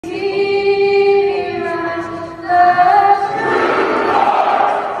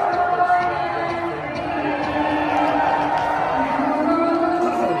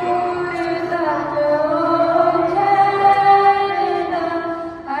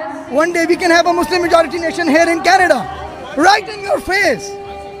One day we can have a Muslim majority nation here in Canada, right in your face.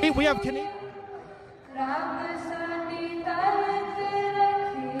 We have Canadian.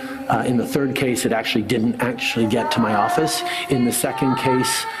 In the third case, it actually didn't get to my office. In the second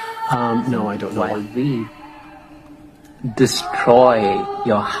case, no, I don't know. While we destroy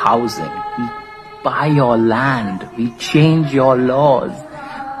your housing, we buy your land, we change your laws,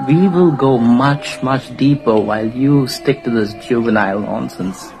 we will go much, much deeper while you stick to this juvenile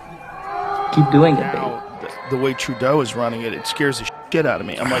nonsense. Keep doing it, baby. The way Trudeau is running it, it scares the shit out of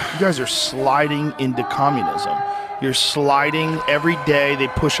me. I'm like, you guys are sliding into communism. You're sliding every day. They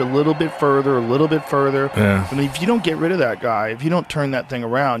push a little bit further, a little bit further. Yeah. I mean, if you don't get rid of that guy, if you don't turn that thing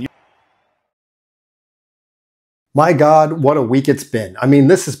around. My God, what a week it's been. I mean,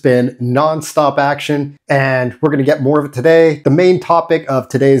 this has been non-stop action, and we're going to get more of it today. The main topic of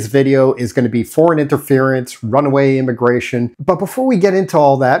today's video is going to be foreign interference, runaway immigration. But before we get into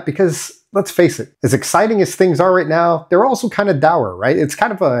all that, because let's face it, as exciting as things are right now, they're also kind of dour, right? It's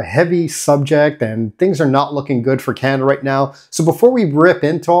kind of a heavy subject and things are not looking good for Canada right now. So before we rip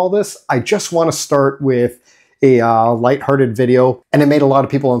into all this, I just want to start with a lighthearted video, and it made a lot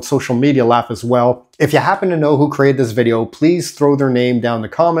of people on social media laugh as well. If you happen to know who created this video, please throw their name down in the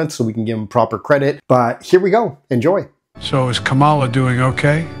comments so we can give them proper credit. But here we go. Enjoy. So is Kamala doing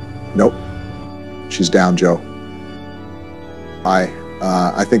okay? Nope. She's down, Joe.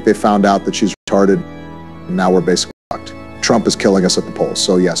 I think they found out that she's retarded, and now we're basically fucked. Trump is killing us at the polls,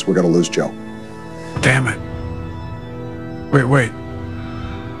 so yes, we're going to lose Joe. Damn it. Wait.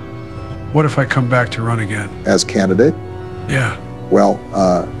 What if I come back to run again? As candidate? Yeah. Well,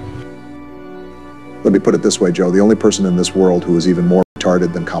 let me put it this way, Joe. The only person in this world who is even more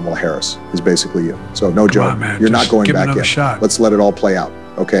retarded than Kamala Harris is basically you. So no, Joe, on, man. you're Just not going give back another in. shot. Let's let it all play out.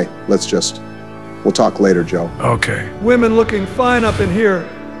 Okay, we'll talk later, Joe. Okay. Women looking fine up in here.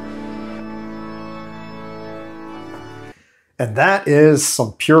 And that is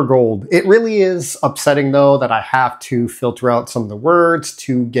some pure gold. It really is upsetting, though, that I have to filter out some of the words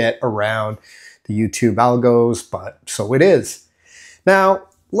to get around the YouTube algos, but so it is. Now,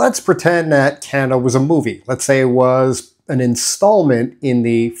 let's pretend that Canada was a movie. Let's say it was an installment in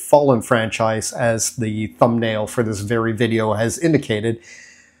the Fallen franchise, as the thumbnail for this very video has indicated.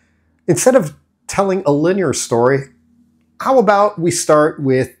 Instead of telling a linear story, how about we start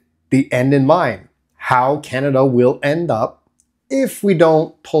with the end in mind? How Canada will end up if we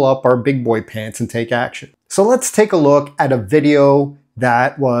don't pull up our big boy pants and take action. So let's take a look at a video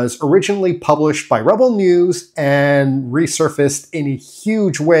that was originally published by Rebel News and resurfaced in a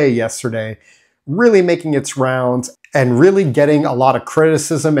huge way yesterday, really making its rounds and really getting a lot of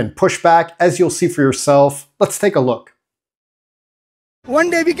criticism and pushback, as you'll see for yourself. Let's take a look. One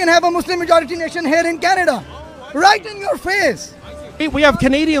day we can have a Muslim majority nation here in Canada, right in your face. We have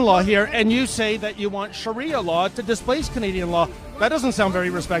Canadian law here, and you say that you want Sharia law to displace Canadian law. That doesn't sound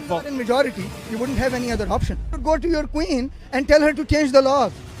very respectful. In majority, you wouldn't have any other option. You would go to your queen and tell her to change the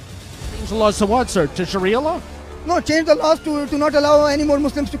laws. Change the laws to what, sir? To Sharia law? No, change the laws to not allow any more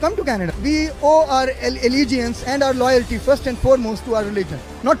Muslims to come to Canada. We owe our allegiance and our loyalty first and foremost to our religion,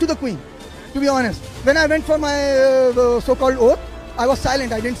 not to the queen, to be honest. When I went for my so-called oath, I was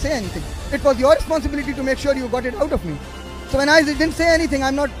silent, I didn't say anything. It was your responsibility to make sure you got it out of me. So when I didn't say anything,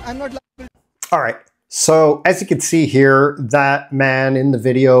 I'm not liable. All right. So as you can see here, that man in the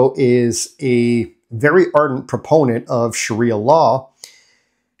video is a very ardent proponent of Sharia law,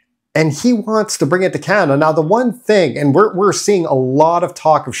 and he wants to bring it to Canada. Now, the one thing, and we're seeing a lot of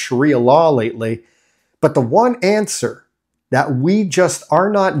talk of Sharia law lately, but the one answer that we just are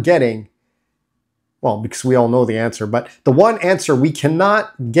not getting, well, because we all know the answer, but the one answer we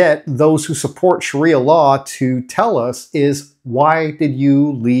cannot get those who support Sharia law to tell us is, why did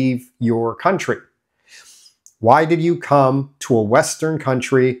you leave your country? Why did you come to a Western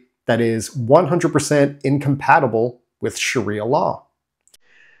country that is 100% incompatible with Sharia law?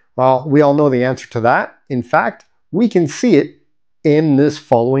 Well, we all know the answer to that. In fact, we can see it in this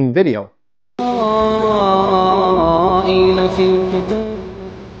following video.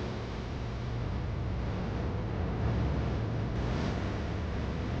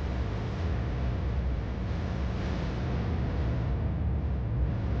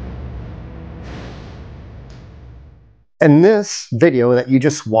 And this video that you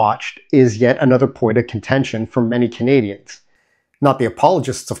just watched is yet another point of contention for many Canadians. Not the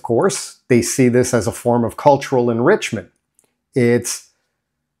apologists, of course. They see this as a form of cultural enrichment. It's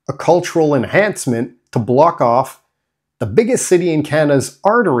a cultural enhancement to block off the biggest city in Canada's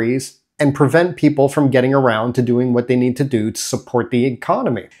arteries and prevent people from getting around to doing what they need to do to support the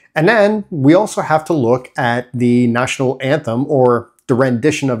economy. And then we also have to look at the national anthem, or the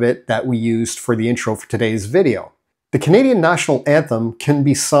rendition of it that we used for the intro for today's video. The Canadian national anthem can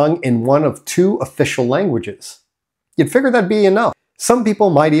be sung in one of 2 official languages. You'd figure that'd be enough. Some people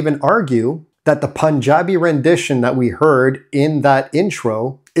might even argue that the Punjabi rendition that we heard in that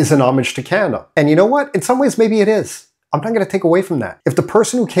intro is an homage to Canada. And you know what? In some ways, maybe it is. I'm not going to take away from that. If the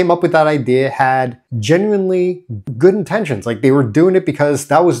person who came up with that idea had genuinely good intentions, like they were doing it because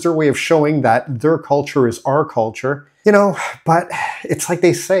that was their way of showing that their culture is our culture, you know, but it's like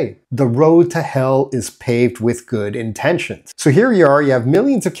they say, the road to hell is paved with good intentions. So here you are, you have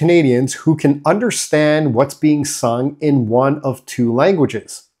millions of Canadians who can understand what's being sung in one of 2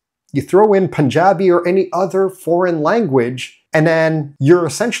 languages. You throw in Punjabi or any other foreign language, and then you're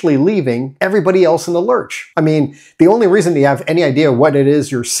essentially leaving everybody else in the lurch. I mean, the only reason they have any idea what it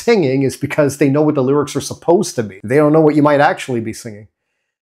is you're singing is because they know what the lyrics are supposed to be. They don't know what you might actually be singing.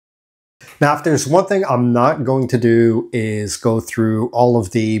 Now, if there's one thing I'm not going to do is go through all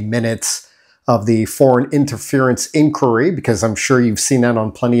of the minutes of the foreign interference inquiry, because I'm sure you've seen that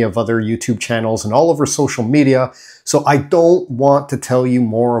on plenty of other YouTube channels and all over social media. So I don't want to tell you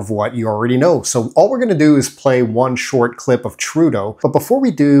more of what you already know. So all we're going to do is play one short clip of Trudeau. But before we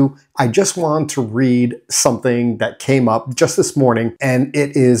do, I just want to read something that came up just this morning, and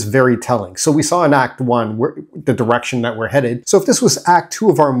it is very telling. So we saw in Act 1 the direction that we're headed. So if this was Act 2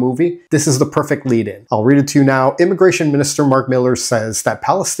 of our movie, this is the perfect lead-in. I'll read it to you now. Immigration Minister Mark Miller says that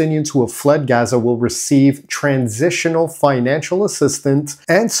Palestinians who have fled Gaza will receive transitional financial assistance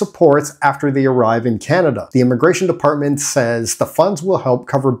and supports after they arrive in Canada. The Immigration Department says the funds will help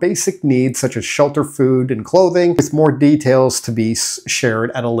cover basic needs such as shelter, food, and clothing, with more details to be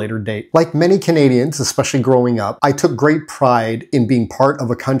shared at a later date. Like many Canadians, especially growing up, I took great pride in being part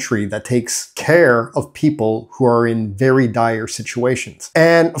of a country that takes care of people who are in very dire situations.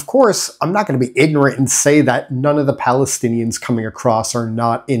 And of course, I'm not going to be ignorant and say that none of the Palestinians coming across are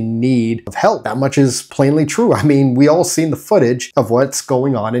not in need of help. That much is plainly true. I mean, we all seen the footage of what's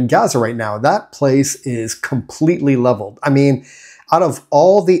going on in Gaza right now. That place is completely leveled. I mean, out of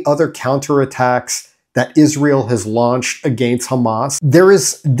all the other counterattacks that Israel has launched against Hamas, there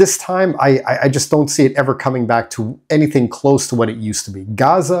is, this time, I just don't see it ever coming back to anything close to what it used to be.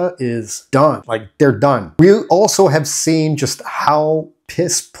 Gaza is done. Like, they're done. We also have seen just how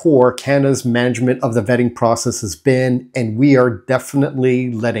piss poor Canada's management of the vetting process has been, and we are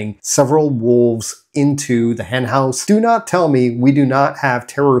definitely letting several wolves into the henhouse. Do not tell me we do not have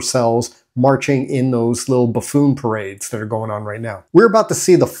terror cells marching in those little buffoon parades that are going on right now. We're about to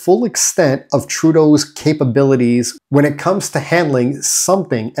see the full extent of Trudeau's capabilities when it comes to handling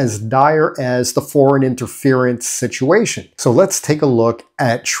something as dire as the foreign interference situation. So let's take a look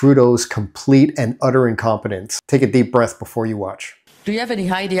at Trudeau's complete and utter incompetence. Take a deep breath before you watch. Do you have any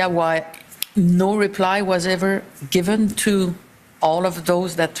idea why no reply was ever given to all of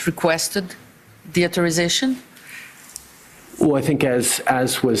those that requested the authorization? Well, I think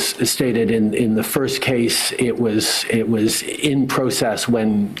as was stated in the first case, it was in process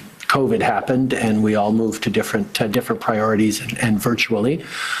when COVID happened, and we all moved to different priorities and virtually.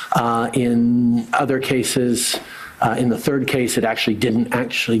 In other cases, in the third case, it actually didn't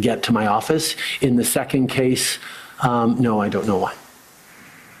get to my office. In the second case, no, I don't know why.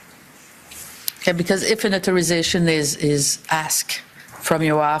 Okay, because if an authorization is asked from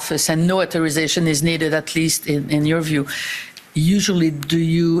your office and no authorization is needed, at least in your view, usually do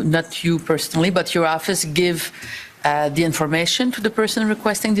you, not you personally, but your office give the information to the person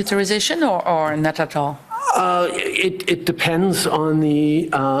requesting the authorization, or not at all? It depends on the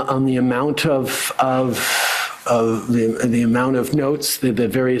amount of the amount of notes, the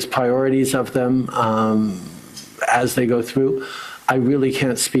various priorities of them as they go through. I really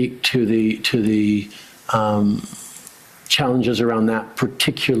can't speak to the challenges around that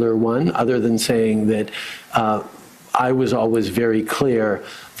particular one, other than saying that I was always very clear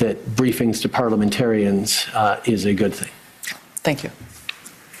that briefings to parliamentarians is a good thing. Thank you.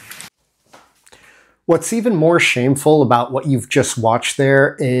 What's even more shameful about what you've just watched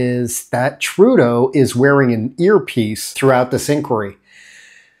there is that Trudeau is wearing an earpiece throughout this inquiry.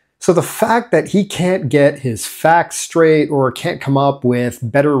 So the fact that he can't get his facts straight or can't come up with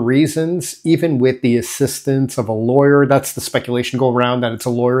better reasons, even with the assistance of a lawyer, that's the speculation go around that it's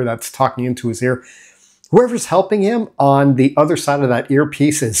a lawyer that's talking into his ear. Whoever's helping him on the other side of that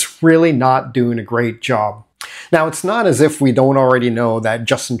earpiece is really not doing a great job. Now, it's not as if we don't already know that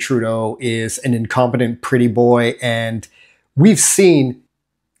Justin Trudeau is an incompetent pretty boy, and we've seen,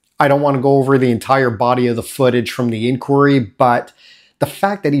 I don't want to go over the entire body of the footage from the inquiry, but the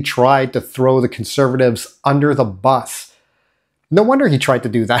fact that he tried to throw the Conservatives under the bus, no wonder he tried to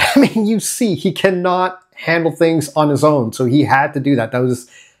do that. I mean, you see, he cannot handle things on his own. So he had to do that. That was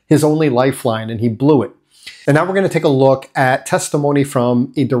his only lifeline, and he blew it. And now we're going to take a look at testimony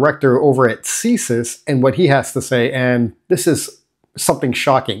from a director over at CSIS and what he has to say. And this is something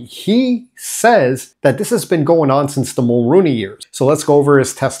shocking. He says that this has been going on since the Mulroney years. So let's go over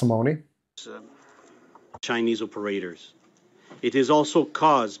his testimony. Chinese operators. It is also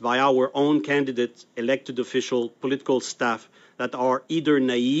caused by our own candidates, elected official, political staff that are either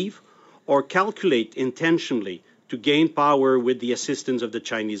naive or calculate intentionally to gain power with the assistance of the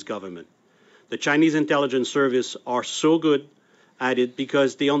Chinese government. The Chinese intelligence service are so good at it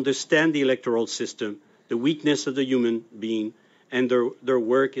because they understand the electoral system, the weakness of the human being, and their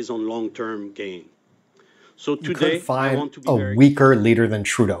work is on long-term gain. So today, I want to be a weaker leader than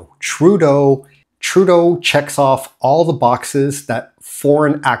Trudeau. Trudeau checks off all the boxes that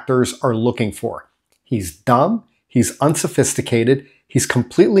foreign actors are looking for. He's dumb, he's unsophisticated, he's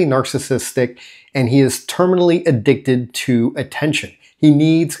completely narcissistic, and he is terminally addicted to attention. He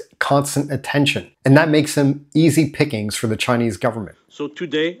needs constant attention, and that makes him easy pickings for the Chinese government. So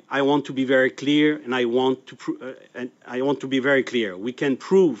today, I want to be very clear, and I want to be very clear. We can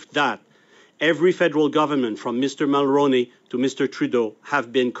prove that every federal government, from Mr. Mulroney to Mr. Trudeau,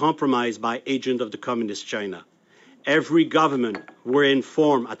 have been compromised by agents of the Communist China. Every government were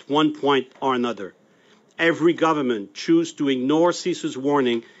informed at one point or another. Every government chose to ignore CSIS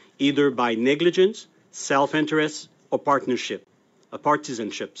warning either by negligence, self-interest, or partisanship.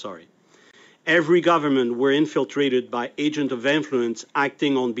 Every government were infiltrated by agents of influence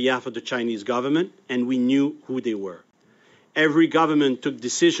acting on behalf of the Chinese government, and we knew who they were. Every government took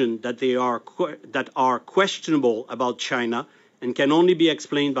decisions that are questionable about China and can only be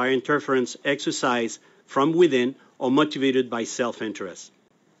explained by interference exercised from within or motivated by self-interest.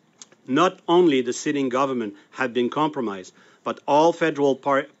 Not only the sitting government have been compromised, but all federal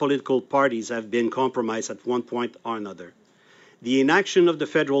political parties have been compromised at one point or another. The inaction of the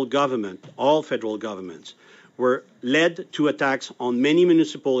federal government, all federal governments, were led to attacks on many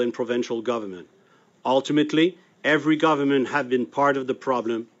municipal and provincial governments. Ultimately, every government has been part of the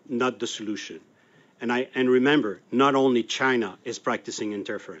problem, not the solution. And remember, not only China is practicing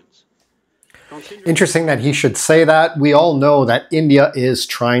interference. Interesting that he should say that. We all know that India is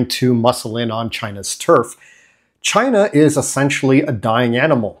trying to muscle in on China's turf. China is essentially a dying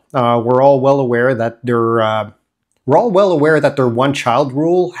animal. We're all well aware that their one-child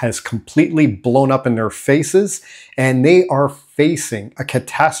rule has completely blown up in their faces, and they are facing a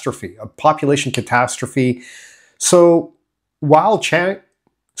catastrophe, a population catastrophe. So while China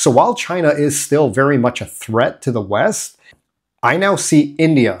is still very much a threat to the West, I now see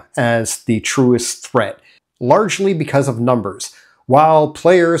India as the truest threat, largely because of numbers. While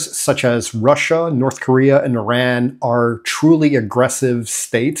players such as Russia, North Korea, and Iran are truly aggressive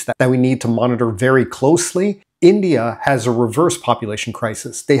states that we need to monitor very closely, India has a reverse population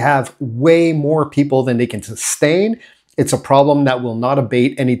crisis. They have way more people than they can sustain. It's a problem that will not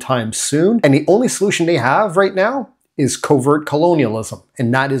abate anytime soon. And the only solution they have right now is covert colonialism.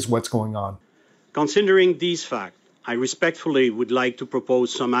 And that is what's going on. Considering these facts, I respectfully would like to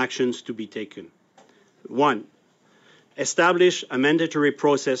propose some actions to be taken. 1. Establish a mandatory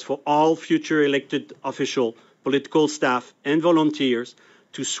process for all future elected officials, political staff, and volunteers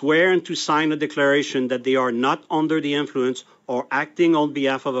to swear and to sign a declaration that they are not under the influence or acting on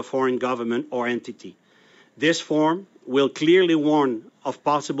behalf of a foreign government or entity. This form will clearly warn of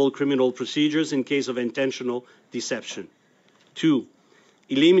possible criminal procedures in case of intentional deception. 2.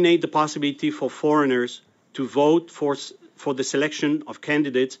 Eliminate the possibility for foreigners to vote for the selection of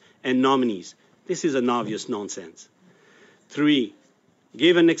candidates and nominees. This is an obvious nonsense. 3.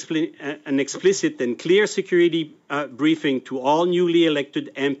 Give an explicit and clear security briefing to all newly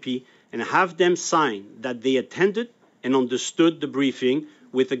elected MP and have them sign that they attended and understood the briefing,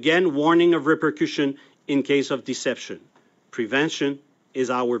 with again warning of repercussion in case of deception. Prevention is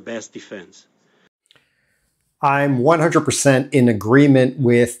our best defense. I'm 100% in agreement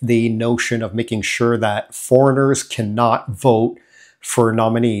with the notion of making sure that foreigners cannot vote for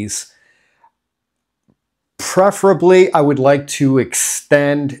nominees. Preferably, I would like to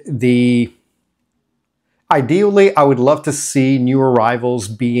extend the... Ideally, I would love to see new arrivals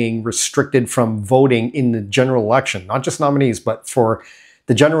being restricted from voting in the general election, not just nominees, but for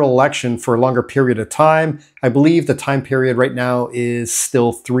the general election for a longer period of time. I believe the time period right now is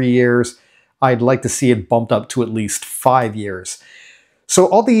still 3 years. I'd like to see it bumped up to at least 5 years. So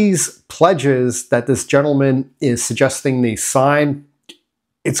all these pledges that this gentleman is suggesting they sign,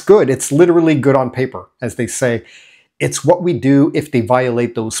 it's good. It's literally good on paper, as they say. It's what we do if they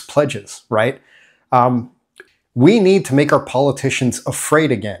violate those pledges, right? We need to make our politicians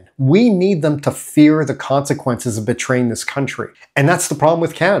afraid again. We need them to fear the consequences of betraying this country. And that's the problem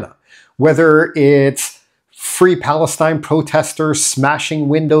with Canada. Whether it's Free Palestine protesters smashing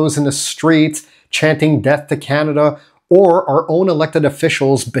windows in the streets, chanting death to Canada, or our own elected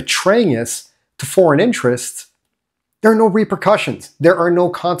officials betraying us to foreign interests, there are no repercussions. There are no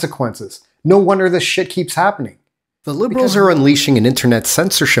consequences. No wonder this shit keeps happening. The Liberals are unleashing an internet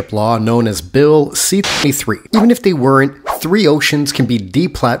censorship law known as Bill C-23. Even if they weren't, Three Oceans can be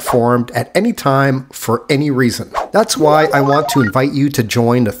deplatformed at any time for any reason. That's why I want to invite you to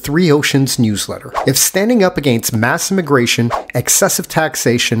join the Three Oceans newsletter. If standing up against mass immigration, excessive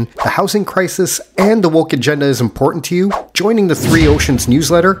taxation, the housing crisis, and the woke agenda is important to you, joining the Three Oceans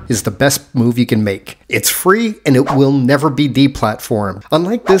newsletter is the best move you can make. It's free and it will never be deplatformed.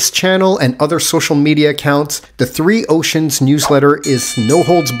 Unlike this channel and other social media accounts, the Three Oceans newsletter is no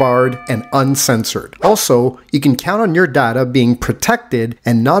holds barred and uncensored. Also, you can count on your data being protected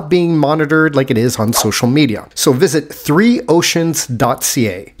and not being monitored like it is on social media. So visit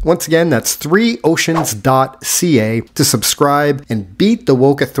 3oceans.ca. Once again, that's 3oceans.ca to subscribe and beat the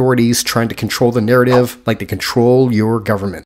woke authorities trying to control the narrative like they control your government.